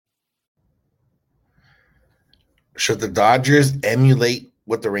Should the Dodgers emulate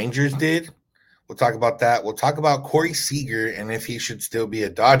what the Rangers did? We'll talk about that. We'll talk about Corey Seager and if he should still be a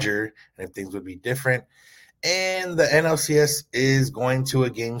Dodger and if things would be different. And the NLCS is going to a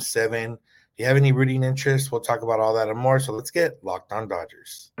Game 7. If you have any rooting interest, we'll talk about all that and more. So let's get Locked On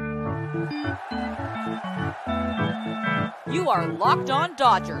Dodgers. You are Locked On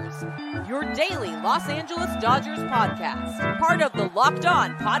Dodgers, your daily Los Angeles Dodgers podcast. Part of the Locked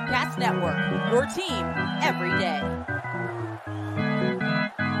On Podcast Network, your team every day.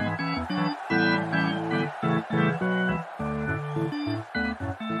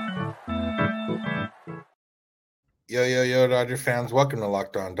 Yo, Dodger fans. Welcome to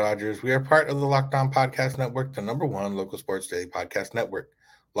Locked On Dodgers. We are part of the Locked On Podcast Network, the number one local sports daily podcast network.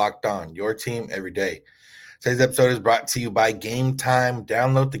 Locked On, your team every day. Today's episode is brought to you by Game Time.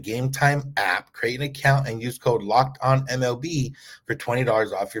 Download the Game Time app, create an account, and use code LOCKEDONMLB for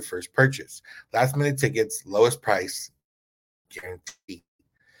 $20 off your first purchase. Last-minute tickets, lowest price, guaranteed.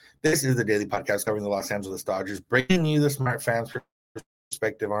 This is the daily podcast covering the Los Angeles Dodgers, bringing you the smart fans'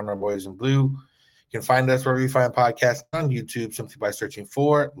 perspective on our boys in blue. You can find us wherever you find podcasts on YouTube simply by searching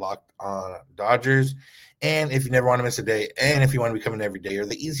for Locked On Dodgers. And if you never want to miss a day, and if you want to become an everydayer,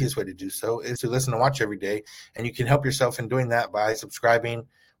 the easiest way to do so is to listen and watch every day. And you can help yourself in doing that by subscribing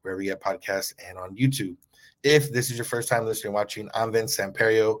wherever you get podcasts and on YouTube. If this is your first time listening and watching, I'm Vince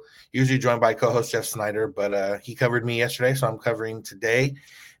Samperio, usually joined by co-host Jeff Snyder, but he covered me yesterday, so I'm covering today.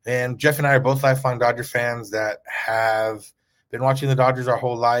 And Jeff and I are both lifelong Dodger fans that have been watching the Dodgers our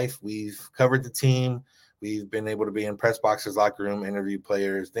whole life. We've covered the team. We've been able to be in press boxes, locker room, interview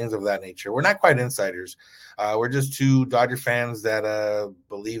players, things of that nature. We're not quite insiders. We're just two Dodger fans that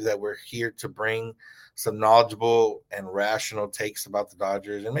believe that we're here to bring some knowledgeable and rational takes about the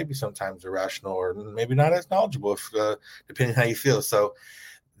Dodgers, and maybe sometimes irrational or maybe not as knowledgeable, depending on how you feel. So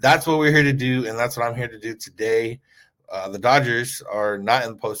that's what we're here to do, and that's what I'm here to do today. The Dodgers are not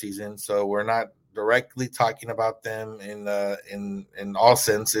in the postseason, so we're not directly talking about them in all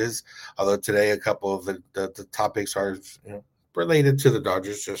senses, although today a couple of the topics are related to the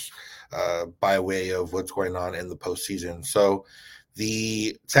Dodgers just by way of what's going on in the postseason. So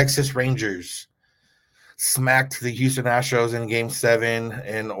the Texas Rangers smacked the Houston Astros in Game 7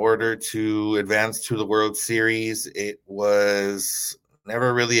 in order to advance to the World Series. It was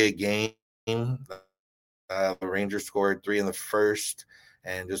never really a game. The Rangers scored 3 in the first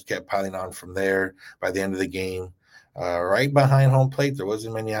and just kept piling on from there. By the end of the game, right behind home plate, there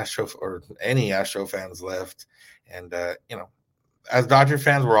wasn't any Astro fans left. And, as Dodger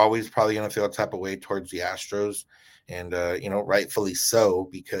fans, we're always probably going to feel a type of way towards the Astros. And, rightfully so,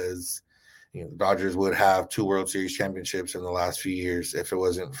 because, the Dodgers would have 2 World Series championships in the last few years if it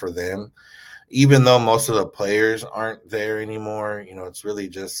wasn't for them. Even though most of the players aren't there anymore, it's really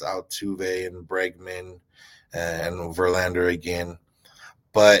just Altuve and Bregman and Verlander again.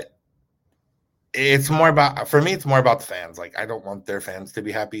 But it's more about the fans. Like, I don't want their fans to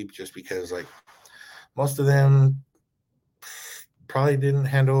be happy just because, like, most of them probably didn't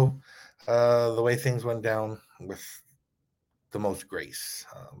handle the way things went down with the most grace.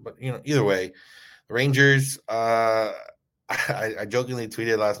 But, either way, the Rangers, I jokingly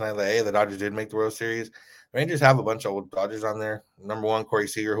tweeted last night that, hey, the Dodgers did make the World Series. The Rangers have a bunch of old Dodgers on there. Number one, Corey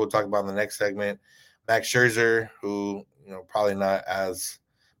Seager, who we'll talk about in the next segment. Max Scherzer, who, probably not as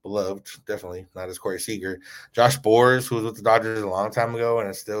beloved, definitely not as Corey Seager. Josh Boers, who was with the Dodgers a long time ago and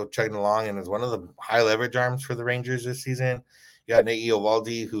is still chugging along and is one of the high leverage arms for the Rangers this season. You got Nate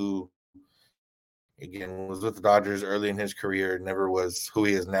Eovaldi, who, again, was with the Dodgers early in his career, never was who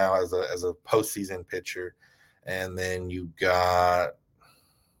he is now as a postseason pitcher. And then you got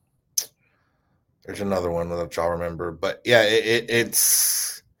 – there's another one that y'all remember. But, yeah,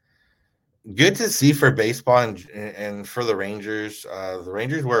 it's – good to see for baseball and for the Rangers. The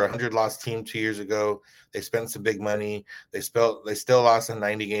Rangers were a 100-loss team 2 years ago. They spent some big money. They still lost in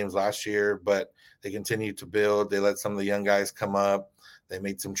 90 games last year, but they continued to build. They let some of the young guys come up. They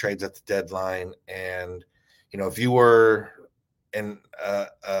made some trades at the deadline. And, if you were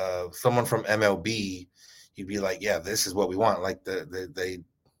someone from MLB, you'd be like, yeah, this is what we want. Like they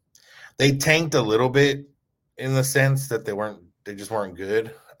tanked a little bit in the sense that they just weren't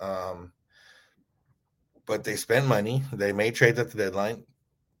good. But they spent money. They made trades at the deadline,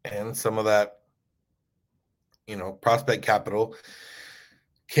 and some of that, prospect capital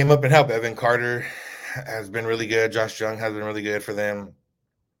came up and helped. Evan Carter has been really good. Josh Jung has been really good for them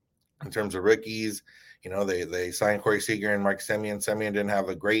in terms of rookies. They signed Corey Seager and Mark Semien. Semien didn't have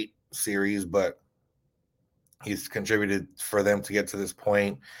a great series, but he's contributed for them to get to this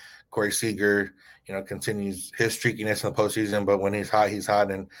point. Corey Seager, continues his streakiness in the postseason. But when he's hot, he's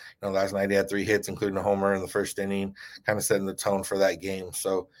hot. And last night he had 3 hits, including a homer in the first inning, kind of setting the tone for that game.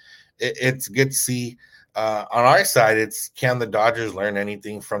 So it's good to see. On our side, it's can the Dodgers learn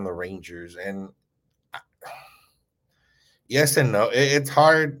anything from the Rangers? And yes and no. It's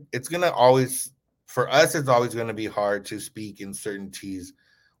hard. It's gonna always for us. It's always going to be hard to speak in certainties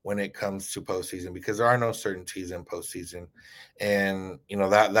when it comes to postseason because there are no certainties in postseason, and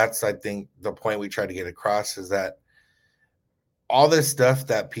that's I think the point we try to get across is that all this stuff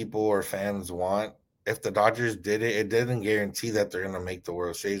that people or fans want. If the Dodgers did it, it doesn't guarantee that they're going to make the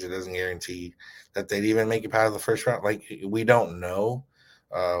World Series. It doesn't guarantee that they'd even make it past the first round. Like we don't know.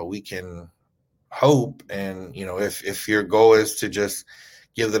 We can hope, and if your goal is to just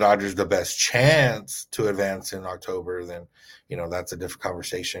give the Dodgers the best chance to advance in October, then that's a different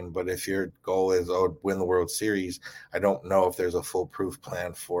conversation. But if your goal is win the World Series, I don't know if there's a foolproof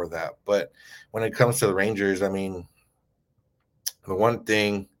plan for that. But when it comes to the Rangers, I mean, the one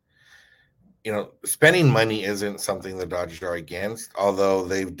thing, spending money isn't something the Dodgers are against, although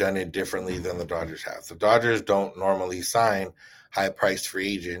they've done it differently than the Dodgers have. The Dodgers don't normally sign high-priced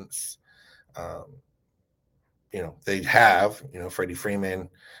free agents. They have, Freddie Freeman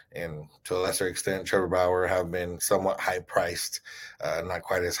and to a lesser extent Trevor Bauer have been somewhat high priced, not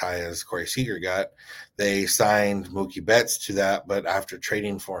quite as high as Corey Seager got. They signed Mookie Betts to that, but after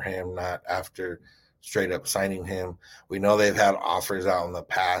trading for him, not after straight up signing him. We know they've had offers out in the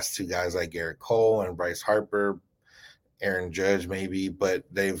past to guys like Garrett Cole and Bryce Harper, Aaron Judge maybe, but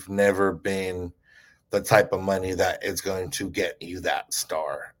they've never been the type of money that is going to get you that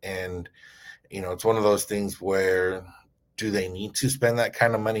star. And it's one of those things where do they need to spend that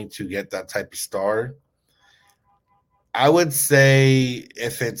kind of money to get that type of star? I would say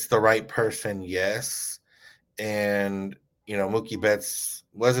if it's the right person, yes. And, Mookie Betts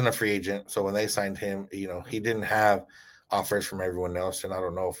wasn't a free agent. So when they signed him, he didn't have offers from everyone else. And I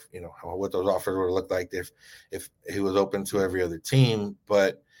don't know if, what those offers would have looked like if he was open to every other team.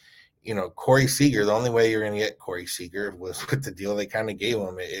 But, Corey Seager, the only way you're going to get Corey Seager was with the deal they kind of gave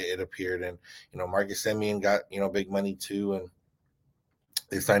him, it appeared. And, Marcus Semien got, big money too. And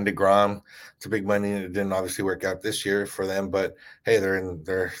they signed DeGrom to big money. And it didn't obviously work out this year for them, but hey, they're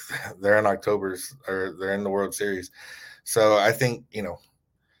in October's or they're in the World Series. So I think,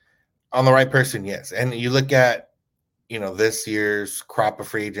 on the right person, yes. And you look at, this year's crop of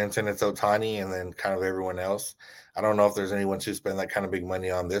free agents and it's Ohtani and then kind of everyone else. I don't know if there's anyone to spend that kind of big money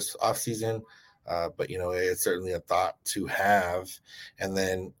on this offseason, but, it's certainly a thought to have. And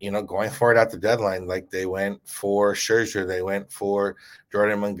then, going forward at the deadline, like they went for Scherzer, they went for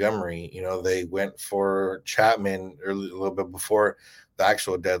Jordan Montgomery, they went for Chapman a little bit before the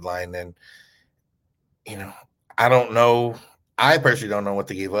actual deadline. And, I don't know. I personally don't know what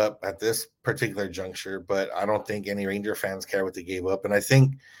they gave up at this particular juncture, but I don't think any Ranger fans care what they gave up. And I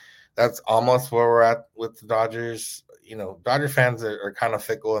think that's almost where we're at with the Dodgers. Dodger fans are kind of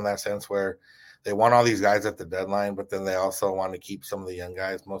fickle in that sense where they want all these guys at the deadline, but then they also want to keep some of the young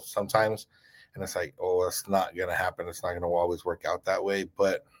guys sometimes. And it's like, oh, it's not going to happen. It's not going to always work out that way.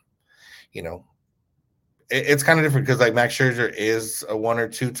 But, it's kind of different because like Max Scherzer is a 1 or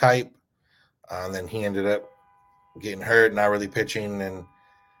 2 type. And then he ended up getting hurt, not really pitching, and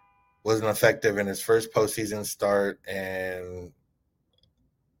wasn't effective in his first postseason start and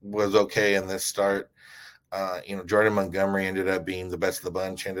was okay in this start. Jordan Montgomery ended up being the best of the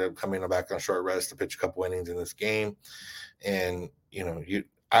bunch, ended up coming back on short rest to pitch a couple innings in this game. And, you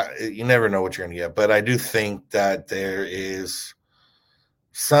never know what you're going to get. But I do think that there is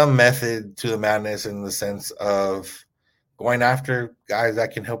some method to the madness in the sense of going after guys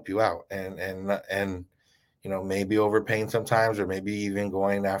that can help you out and maybe overpaying sometimes, or maybe even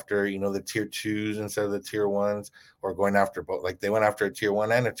going after, the tier 2s instead of the tier 1s, or going after both. Like they went after a tier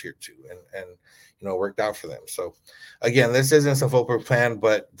 1 and a tier 2 and worked out for them. So again, this isn't some foolproof plan,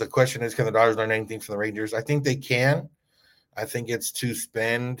 but the question is, can the Dodgers learn anything from the Rangers? I think they can. I think it's to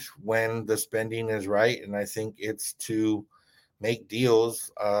spend when the spending is right. And I think it's to make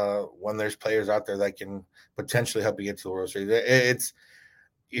deals when there's players out there that can potentially help you get to the World Series.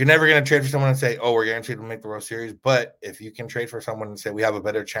 You're never going to trade for someone and say, oh, we're guaranteed to make the World Series. But if you can trade for someone and say we have a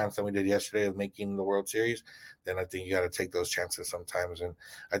better chance than we did yesterday of making the World Series, then I think you got to take those chances sometimes. And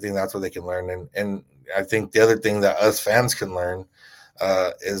I think that's what they can learn. And I think the other thing that us fans can learn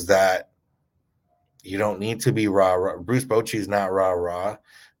is that you don't need to be rah-rah. Bruce Bochy is not rah-rah.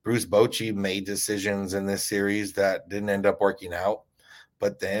 Bruce Bochy made decisions in this series that didn't end up working out.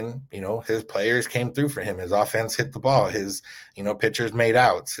 But then, his players came through for him. His offense hit the ball. His, pitchers made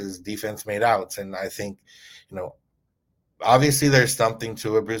outs. His defense made outs. And I think, obviously there's something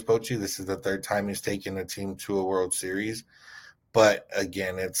to it, Bruce Bochy. This is the third time he's taken a team to a World Series. But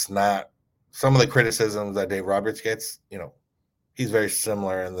again, it's not some of the criticisms that Dave Roberts gets, he's very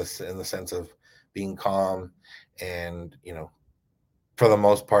similar in the sense of being calm and, for the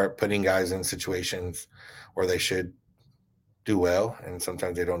most part, putting guys in situations where they should do well, and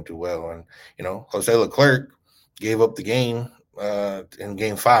sometimes they don't do well. And, Jose Leclerc gave up the game in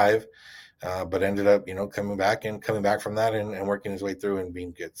game 5, but ended up, coming back from that and working his way through and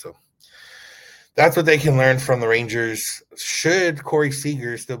being good. So that's what they can learn from the Rangers. Should Corey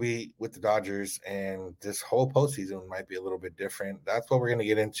Seager still be with the Dodgers, and this whole postseason might be a little bit different. That's what we're going to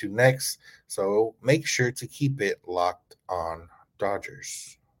get into next. So make sure to keep it locked on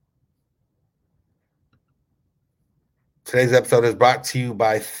Dodgers. Today's episode is brought to you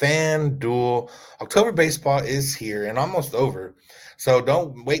by FanDuel. October baseball is here and almost over. So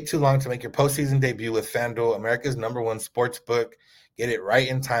don't wait too long to make your postseason debut with FanDuel, America's #1 sports book. Get it right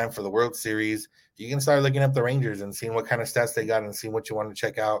in time for the World Series. You can start looking up the Rangers and seeing what kind of stats they got and seeing what you want to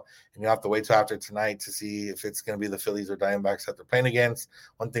check out. And you have to wait till after tonight to see if it's going to be the Phillies or Diamondbacks that they're playing against.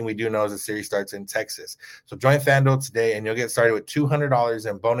 One thing we do know is the series starts in Texas. So join FanDuel today and you'll get started with $200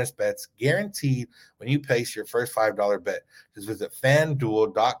 in bonus bets guaranteed when you place your first $5 bet. Just visit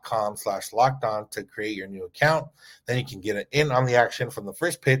FanDuel.com/lockedon to create your new account. Then you can get in on the action from the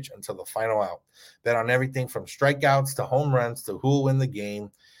first pitch until the final out. Bet on everything from strikeouts to home runs to who will win the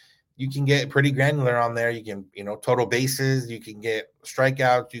game. You can get pretty granular on there. You can, total bases. You can get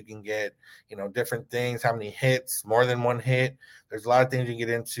strikeouts. You can get, different things, how many hits, more than one hit. There's a lot of things you get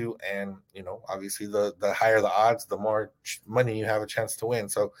into. And, obviously the higher the odds, the more money you have a chance to win.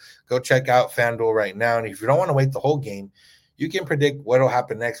 So go check out FanDuel right now. And if you don't want to wait the whole game, you can predict what will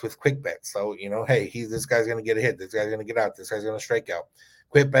happen next with quick bets. So, hey, this guy's going to get a hit. This guy's going to get out. This guy's going to strike out.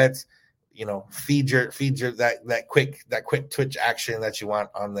 Quick bets. Feed your that quick twitch action that you want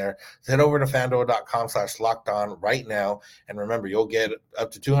on there. So head over to FanDuel.com/lockedon right now, and remember, you'll get up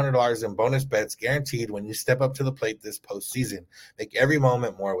to $200 in bonus bets guaranteed when you step up to the plate this postseason. Make every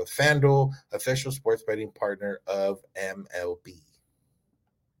moment more with FanDuel, official sports betting partner of MLB.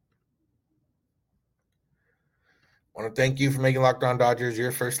 I want to thank you for making Locked On Dodgers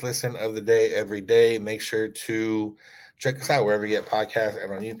your first listen of the day every day. Make sure to check us out wherever you get podcasts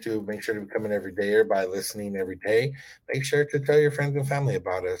and on YouTube. Make sure to become an everydayer by listening every day. Make sure to tell your friends and family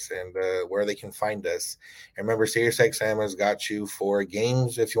about us and where they can find us. And remember, SiriusXM has got you for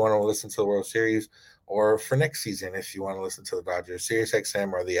games if you want to listen to the World Series, or for next season if you want to listen to the Dodgers.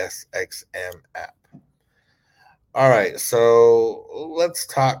 SiriusXM or the SXM app. All right, so let's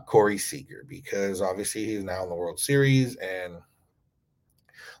talk Corey Seager, because obviously he's now in the World Series, and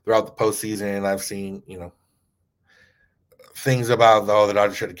throughout the postseason, I've seen, things about the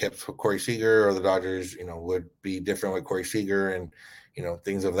Dodgers should have kept Corey Seager, or the Dodgers, would be different with Corey Seager, and,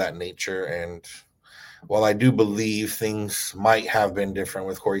 things of that nature. And while I do believe things might have been different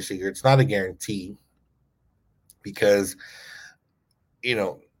with Corey Seager, it's not a guarantee, because,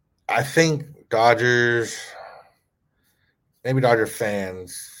 I think maybe Dodger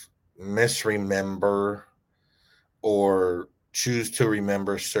fans misremember or choose to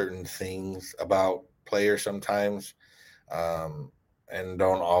remember certain things about players sometimes, and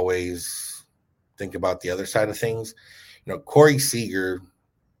don't always think about the other side of things. Corey Seager,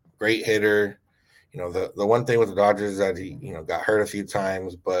 great hitter. The one thing with the Dodgers is that he, got hurt a few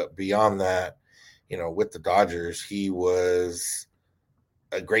times, but beyond that, with the Dodgers, he was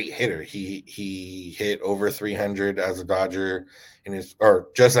a great hitter. He hit over 300 as a Dodger or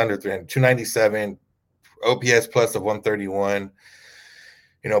just under 300, 297, OPS plus of 131.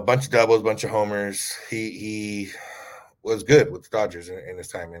 A bunch of doubles, bunch of homers. He was good with the Dodgers in his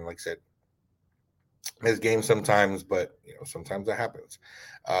time, and like I said, missed games sometimes, but sometimes that happens.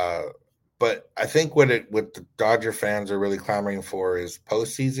 But I think what the Dodger fans are really clamoring for is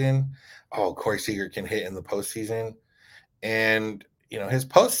postseason. Oh, Corey Seager can hit in the postseason, and his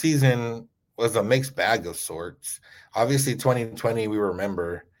postseason was a mixed bag of sorts. Obviously, 2020 we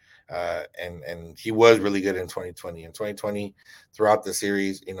remember, and he was really good in 2020. In 2020, throughout the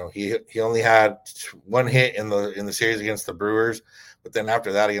series, he only had one hit in the series against the Brewers, but then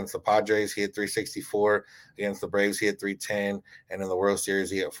after that against the Padres, he hit 364. Against the Braves, he hit 310, and in the World Series,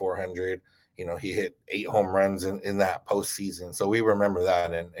 he hit 400. He hit 8 home runs in that postseason. So we remember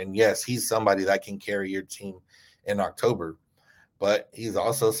that, and yes, he's somebody that can carry your team in October. But he's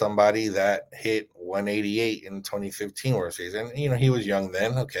also somebody that hit 188 in 2015 World Series. And, he was young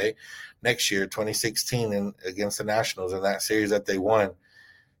then. Okay. Next year, 2016, against the Nationals in that series that they won,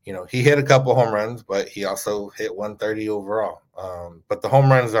 he hit a couple home runs, but he also hit 130 overall. But the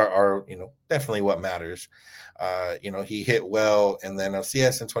home runs are definitely what matters. He hit well in the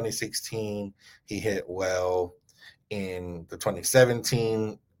NLCS in 2016. He hit well in the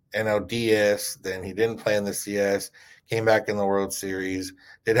 2017 NLDS. Then he didn't play in the CS. Came back in the World Series.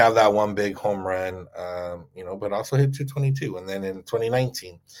 Did have that one big home run, but also hit 222. And then in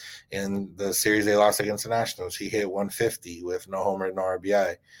 2019, in the series they lost against the Nationals, he hit 150 with no homer, no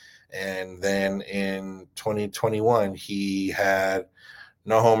RBI. And then in 2021, he had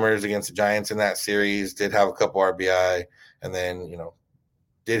no homers against the Giants in that series, did have a couple RBI, and then,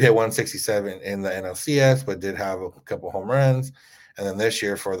 did hit 167 in the NLCS, but did have a couple home runs. And then this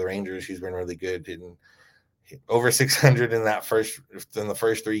year for the Rangers, he's been really good, hitting over 600 in the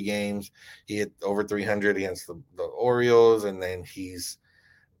first 3 games. He hit over 300 against the Orioles, and then he's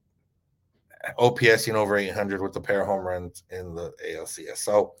OPSing over 800 with a pair of home runs in the ALCS.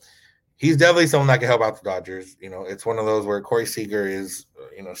 So he's definitely someone that can help out the Dodgers. It's one of those where Corey Seager is,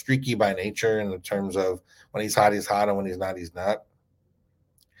 streaky by nature in the terms of when he's hot, and when he's not, he's not.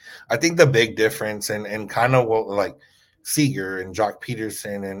 I think the big difference and kind of what like Seager and Jock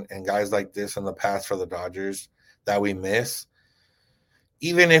Peterson and guys like this in the past for the Dodgers that we miss,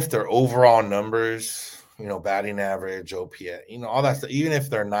 even if their overall numbers, batting average, OPS, all that stuff, even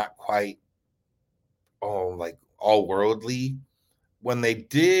if they're not quite all worldly, when they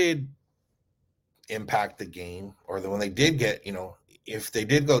did impact the game, or when they did get, if they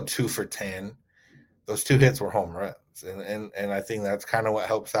did go 2 for 10, those 2 hits were home runs. And I think that's kind of what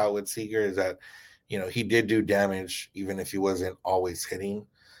helps out with Seager is that, he did do damage even if he wasn't always hitting.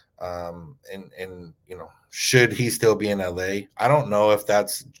 Should he still be in LA? I don't know if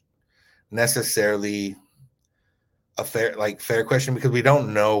that's necessarily a fair question, because we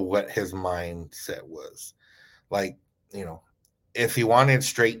don't know what his mindset was. If he wanted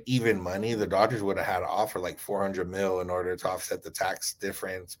straight even money, the Dodgers would have had to offer like $400 million in order to offset the tax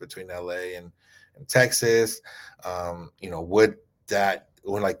difference between LA and Texas.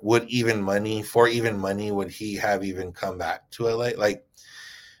 Would even money, would he have even come back to LA?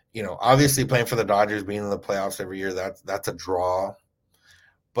 Obviously playing for the Dodgers, being in the playoffs every year, that's a draw.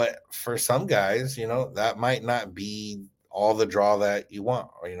 But for some guys, that might not be all the draw that you want,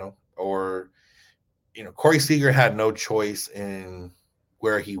 or Corey Seager had no choice in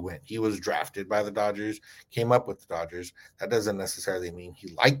where he went. He was drafted by the Dodgers, came up with the Dodgers. That doesn't necessarily mean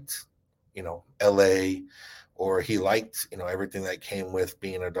he liked, LA, or he liked, everything that came with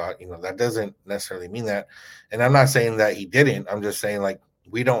being a Dodger. That doesn't necessarily mean that. And I'm not saying that he didn't. I'm just saying,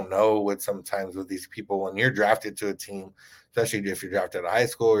 we don't know what sometimes with these people, when you're drafted to a team, especially if you're drafted out of high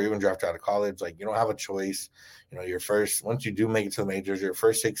school or even drafted out of college, you don't have a choice. Once you do make it to the majors, your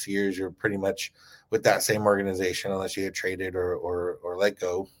first 6 years, you're pretty much with that same organization, unless you get traded or let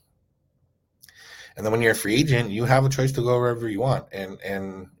go. And then when you're a free agent, you have a choice to go wherever you want. And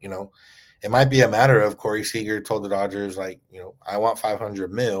it might be a matter of Corey Seager told the Dodgers, I want $500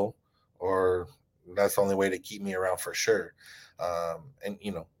 million, or that's the only way to keep me around for sure.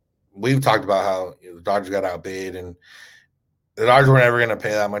 We've talked about how the Dodgers got outbid, and the Dodgers were never going to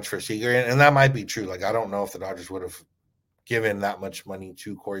pay that much for Seager. And that might be true. I don't know if the Dodgers would have given that much money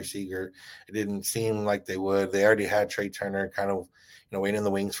to Corey Seager. It didn't seem like they would. They already had Trey Turner kind of, waiting in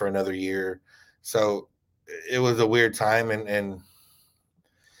the wings for another year. So it was a weird time. And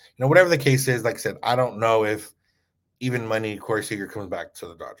whatever the case is, like I said, I don't know if even money Corey Seager comes back to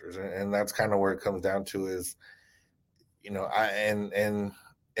the Dodgers. And that's kind of where it comes down to is, and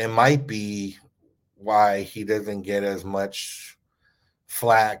it might be why he doesn't get as much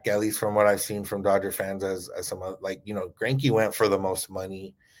flack, at least from what I've seen from Dodger fans, as some other, Greinke went for the most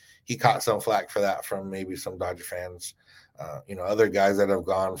money. He caught some flack for that from maybe some Dodger fans. Other guys that have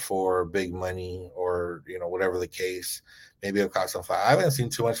gone for big money, or whatever the case, maybe have caught some flack. I haven't seen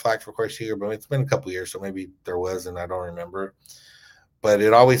too much flack for Corey Seager, but it's been a couple years, so maybe there was, and I don't remember. But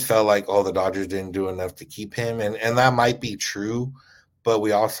it always felt like, the Dodgers didn't do enough to keep him, and that might be true. But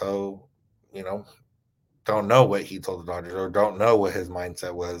we also, don't know what he told the Dodgers, or don't know what his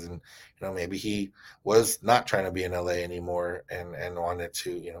mindset was. And, maybe he was not trying to be in LA anymore and wanted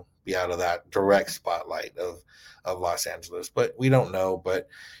to, be out of that direct spotlight of Los Angeles. But we don't know. But,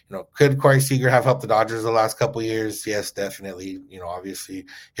 could Corey Seager have helped the Dodgers the last couple of years? Yes, definitely. Obviously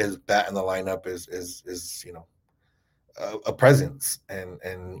his bat in the lineup is a presence. And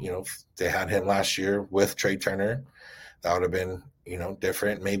if they had him last year with Trey Turner, that would have been,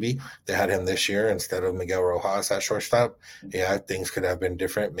 different. Maybe they had him this year instead of Miguel Rojas at shortstop. Yeah, things could have been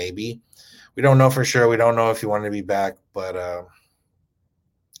different. Maybe. We don't know for sure. We don't know if he wanted to be back, but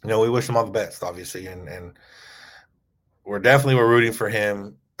we wish him all the best, obviously, and we're rooting for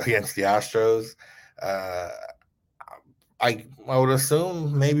him, against the Astros. Uh, I would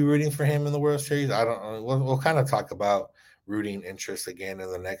assume maybe rooting for him in the World Series. I don't know. We'll kind of talk about rooting interest again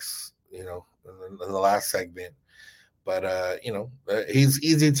in the next, in the last segment. But he's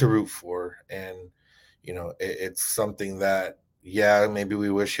easy to root for, and it's something that, yeah, maybe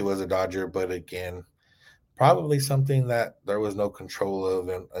we wish he was a Dodger, but again, probably something that there was no control of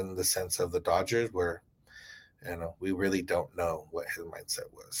in the sense of the Dodgers, where we really don't know what his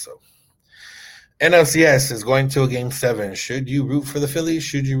mindset was. So NLCS is going to a game 7. Should you root for the Phillies?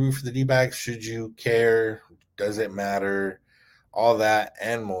 Should you root for the D-backs? Should you care? Does it matter? All that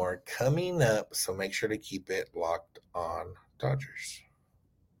and more coming up. So make sure to keep it locked on Dodgers.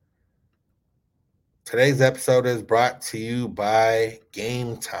 Today's episode is brought to you by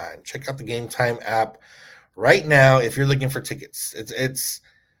Game Time. Check out the Game Time app right now if you're looking for tickets. It's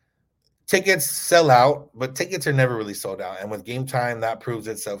tickets sell out, but tickets are never really sold out. And with Game Time, that proves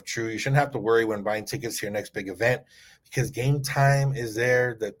itself true. You shouldn't have to worry when buying tickets to your next big event, because Game Time is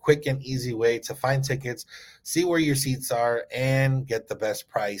there, the quick and easy way to find tickets, see where your seats are, and get the best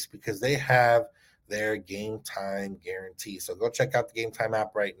price, because they have their Game Time guarantee. So go check out the Game Time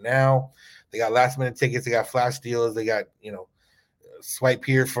app right now. They got last minute tickets, they got flash deals, they got, swipe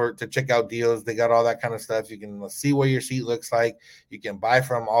here to check out deals. They got all that kind of stuff. You can see what your seat looks like. You can buy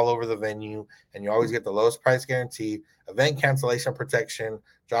from all over the venue, and you always get the lowest price guarantee, event cancellation protection,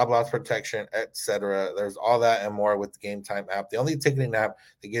 job loss protection, etc. There's all that and more with the Game Time app, the only ticketing app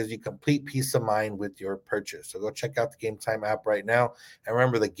that gives you complete peace of mind with your purchase. So go check out the Game Time app right now. And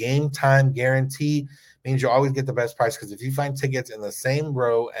remember, the Game Time guarantee means you always get the best price, because if you find tickets in the same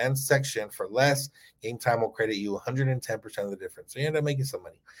row and section for less, Game Time will credit you 110% of the difference. So you end up making some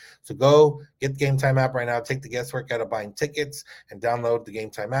money. So go get the Game Time app right now. Take the guesswork out of buying tickets and download the Game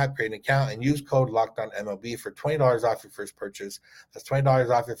Time app, create an account, and use code LOCKEDONMLB for $20 off your first purchase. That's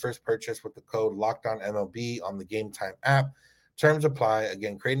 $20 off your first purchase with the code LOCKEDONMLB on the Game Time app. Terms apply.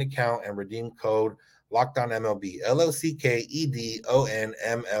 Again, create an account and redeem code LOCKEDONMLB,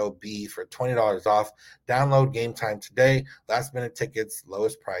 LOCKEDONMLB for $20 off. Download Game Time today. Last minute tickets,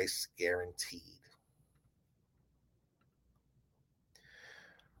 lowest price guaranteed.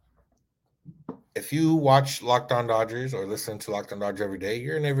 If you watch Locked On Dodgers or listen to Locked On Dodgers every day,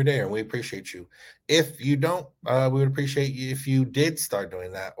 you're an everydayer, and we appreciate you. If you don't, we would appreciate you if you did start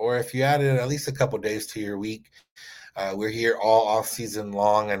doing that, or if you added at least a couple days to your week. We're here all off season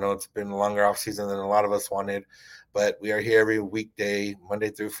long. I know it's been a longer off season than a lot of us wanted, but we are here every weekday, Monday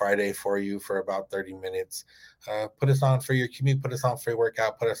through Friday, for you for about 30 minutes. Put us on for your commute, put us on for your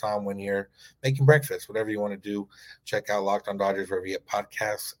workout, put us on when you're making breakfast, whatever you want to do. Check out Locked On Dodgers wherever you get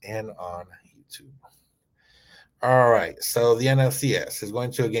podcasts and on YouTube. All right, so the NLCS is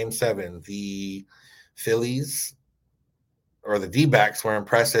going to a game 7. The Phillies, or the D-backs, were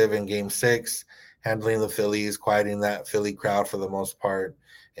impressive in game 6, handling the Phillies, quieting that Philly crowd for the most part,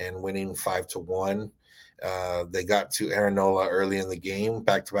 and winning 5-1. They got to Aaron Nola early in the game,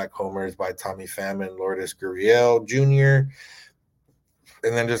 back-to-back homers by Tommy Pham and Lourdes Gurriel Jr.,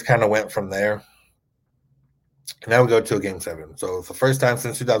 and then just kind of went from there. Now we go to a game 7. So it's the first time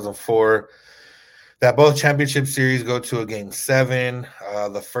since 2004 that both championship series go to a game 7.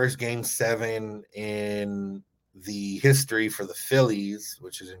 The first game 7 in the history for the Phillies,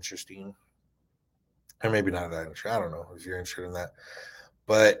 which is interesting. Or maybe not that interesting. I don't know if you're interested in that.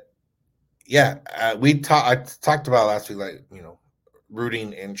 But yeah, I talked about last week, like,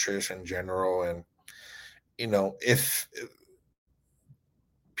 rooting interest in general. And, if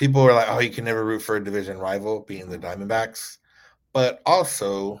people were like, oh, you can never root for a division rival, being the Diamondbacks. But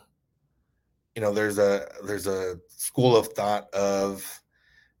also, there's a school of thought of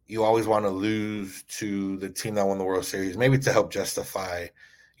you always want to lose to the team that won the World Series, maybe to help justify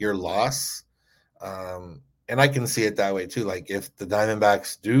your loss. And I can see it that way too. Like, if the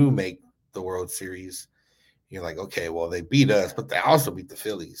Diamondbacks do make the World Series, you're like, okay, well, they beat us, but they also beat the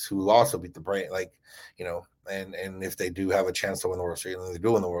Phillies, who also beat the Braves. Like, and if they do have a chance to win the World Series, and they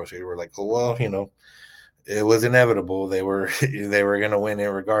do win the World Series, we're like, oh, well, it was inevitable. They were going to win it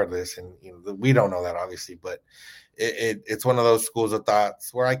regardless. And we don't know that, obviously, but it's one of those schools of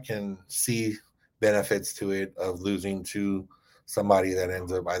thoughts where I can see benefits to it, of losing to somebody that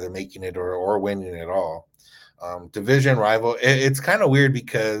ends up either making it or winning it all. Division rival, it's kind of weird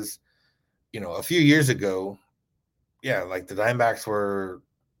because, a few years ago, yeah, like the Diamondbacks were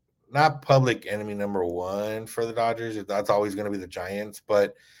not public enemy number 1 for the Dodgers. That's always going to be the Giants.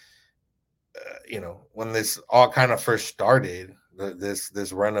 But, when this all kind of first started,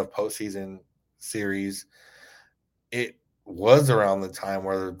 this run of postseason series, it was around the time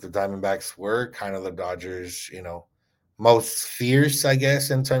where the Diamondbacks were kind of the Dodgers, most fierce, I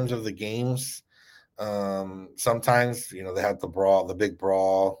guess, in terms of the games. Sometimes, they had the big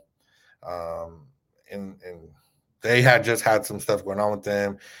brawl, and they had just had some stuff going on with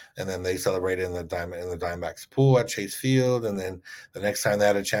them, and then they celebrated in the Diamondbacks pool at Chase Field, and then the next time they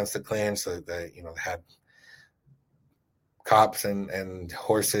had a chance to clinch, so they had cops and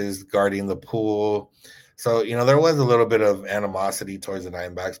horses guarding the pool. So, there was a little bit of animosity towards the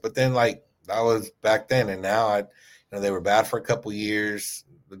Diamondbacks, but then that was back then, and now they were bad for a couple years.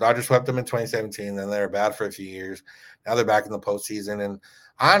 The Dodgers swept them in 2017, then they were bad for a few years. Now they're back in the postseason, and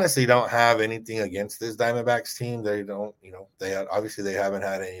I honestly don't have anything against this Diamondbacks team. They don't, obviously they haven't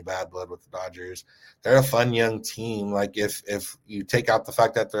had any bad blood with the Dodgers. They're a fun young team. Like if you take out the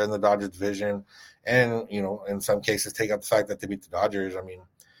fact that they're in the Dodgers division, and in some cases take out the fact that they beat the Dodgers. I mean,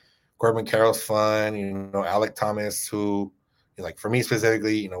 Corbin Carroll's fun. Alec Thomas, who, like for me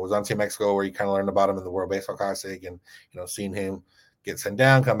specifically, was on Team Mexico, where you kind of learned about him in the World Baseball Classic, and seeing him get sent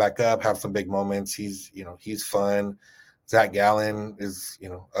down, come back up, have some big moments. He's fun. Zach Gallen is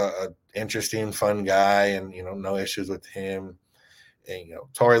a interesting, fun guy, and no issues with him. And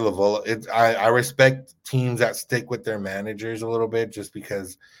Torey Lovullo. I respect teams that stick with their managers a little bit, just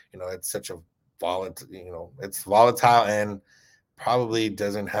because it's such a volatile. It's volatile and probably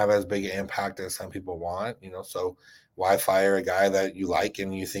doesn't have as big an impact as some people want. So why fire a guy that you like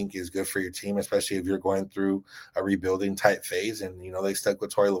and you think is good for your team, especially if you're going through a rebuilding type phase? And they stuck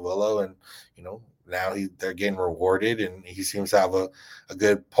with Torey Lovullo, and now they're getting rewarded, and he seems to have a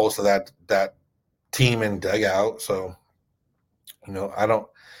good pulse of that team and dugout. So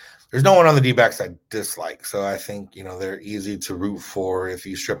there's no one on the D-backs I dislike. So I think, they're easy to root for if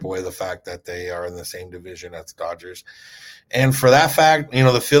you strip away the fact that they are in the same division as the Dodgers. And for that fact,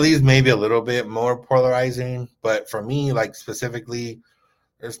 the Phillies may be a little bit more polarizing, but for me, specifically,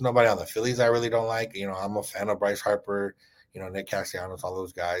 there's nobody on the Phillies I really don't like. I'm a fan of Bryce Harper, Nick Castellanos, all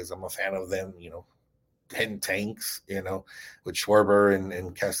those guys. I'm a fan of them, hitting tanks, with Schwarber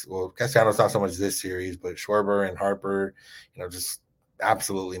and Castellanos not so much this series, but Schwarber and Harper, just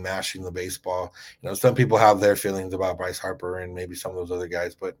absolutely mashing the baseball. Some people have their feelings about Bryce Harper and maybe some of those other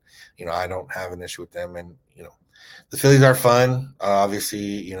guys, but I don't have an issue with them. And the Phillies are fun.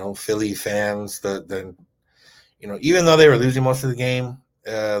 Obviously, Philly fans, even though they were losing most of the game,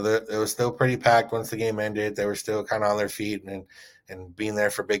 it was still pretty packed once the game ended. They were still kind of on their feet and being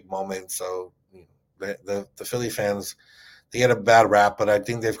there for big moments. So the Philly fans, they get a bad rap, but I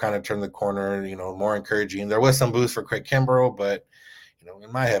think they've kind of turned the corner, more encouraging. There was some boost for Craig Kimbrell, but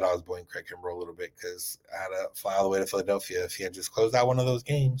in my head, I was booing Craig Kimbrell a little bit because I had to fly all the way to Philadelphia. If he had just closed out one of those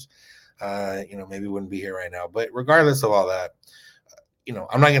games, maybe wouldn't be here right now. But regardless of all that,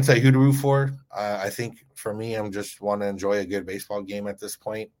 I'm not going to tell you who to root for. I think for me, I'm just want to enjoy a good baseball game at this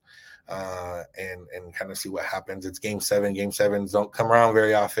point, and kind of see what happens. It's Game 7. Game 7s don't come around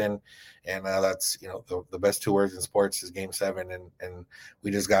very often, and that's the best two words in sports is Game 7, and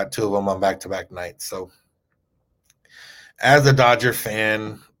we just got two of them on back-to-back nights. So as a Dodger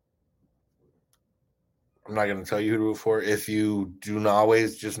fan, I'm not going to tell you who to root for. If you do not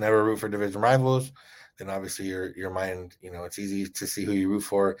always just never root for division rivals, then obviously your mind, it's easy to see who you root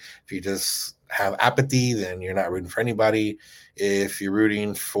for. If you just have apathy, then you're not rooting for anybody. If you're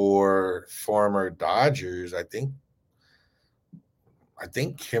rooting for former Dodgers, I think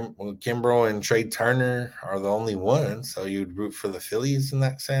Kimbrel and Trey Turner are the only ones. So you'd root for the Phillies in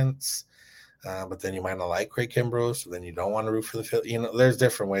that sense. But then you might not like Craig Kimbrel, so then you don't want to root for the Phillies. There's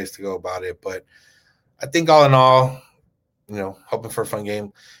different ways to go about it. But I think all in all, hoping for a fun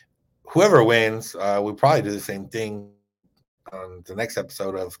game. Whoever wins, we probably do the same thing on the next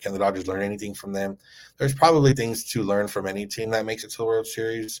episode of Can the Dodgers Learn Anything from Them? There's probably things to learn from any team that makes it to the World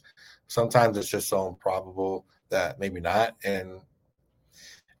Series. Sometimes it's just so improbable that maybe not. And,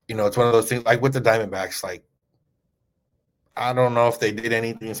 it's one of those things, like with the Diamondbacks, I don't know if they did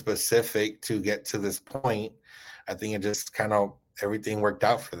anything specific to get to this point. I think it just kind of everything worked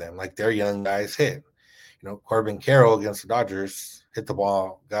out for them. Like their young guys hit. Corbin Carroll against the Dodgers hit the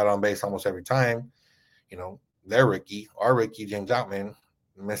ball, got on base almost every time. Our rookie, James Outman,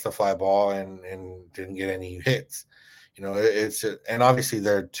 missed a fly ball and didn't get any hits. And obviously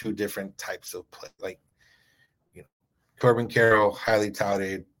there are two different types of play. Corbin Carroll, highly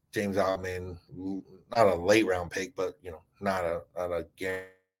touted, James Outman, not a late round pick, but not a guarantee.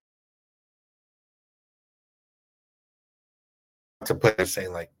 To put it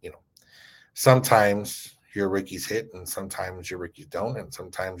saying sometimes your rookies hit and sometimes your rookies don't, and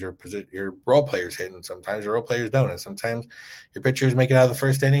sometimes your role players hit and sometimes your role players don't, and sometimes your pitchers make it out of the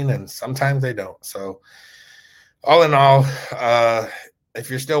first inning and sometimes they don't. So all in all, if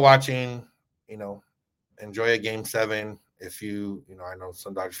you're still watching, enjoy a Game 7. If I know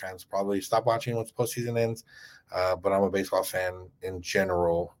some Dodgers fans probably stop watching once the postseason ends, but I'm a baseball fan in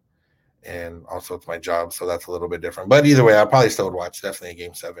general, and also it's my job, so that's a little bit different. But either way, I probably still would watch definitely a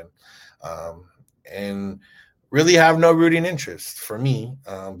Game 7, and really have no rooting interest for me.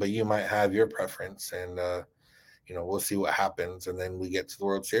 But you might have your preference, and we'll see what happens, and then we get to the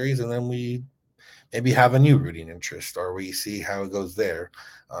World Series, and then we maybe have a new rooting interest, or we see how it goes there.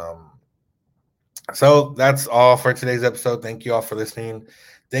 So that's all for today's episode. Thank you all for listening.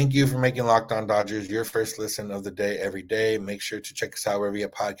 Thank you for making Locked On Dodgers your first listen of the day every day. Make sure to check us out wherever you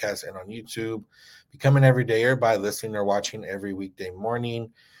get podcasts and on YouTube. Become an everydayer by listening or watching every weekday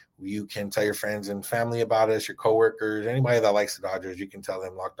morning. You can tell your friends and family about us, your coworkers, anybody that likes the Dodgers. You can tell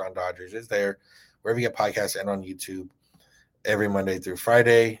them Locked On Dodgers is there wherever you get podcasts and on YouTube every Monday through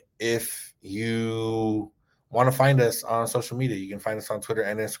Friday. If you want to find us on social media, you can find us on Twitter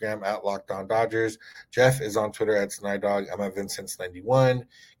and Instagram at Locked On Dodgers. Jeff is on Twitter at Snydog. I'm at Vincent91. You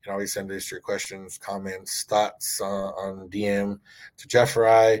can always send us your questions, comments, thoughts on DM to Jeff or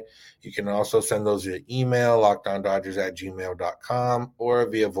I. You can also send those via email, lockedondodgers@gmail.com, or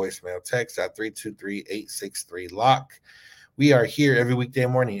via voicemail text at 323-863-LOCK. We are here every weekday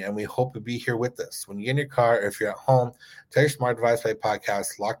morning, and we hope to be here with us. When you get in your car, or if you're at home, tell your smart device play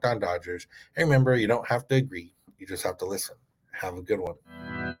podcast Locked On Dodgers. And remember, you don't have to agree. You just have to listen. Have a good one.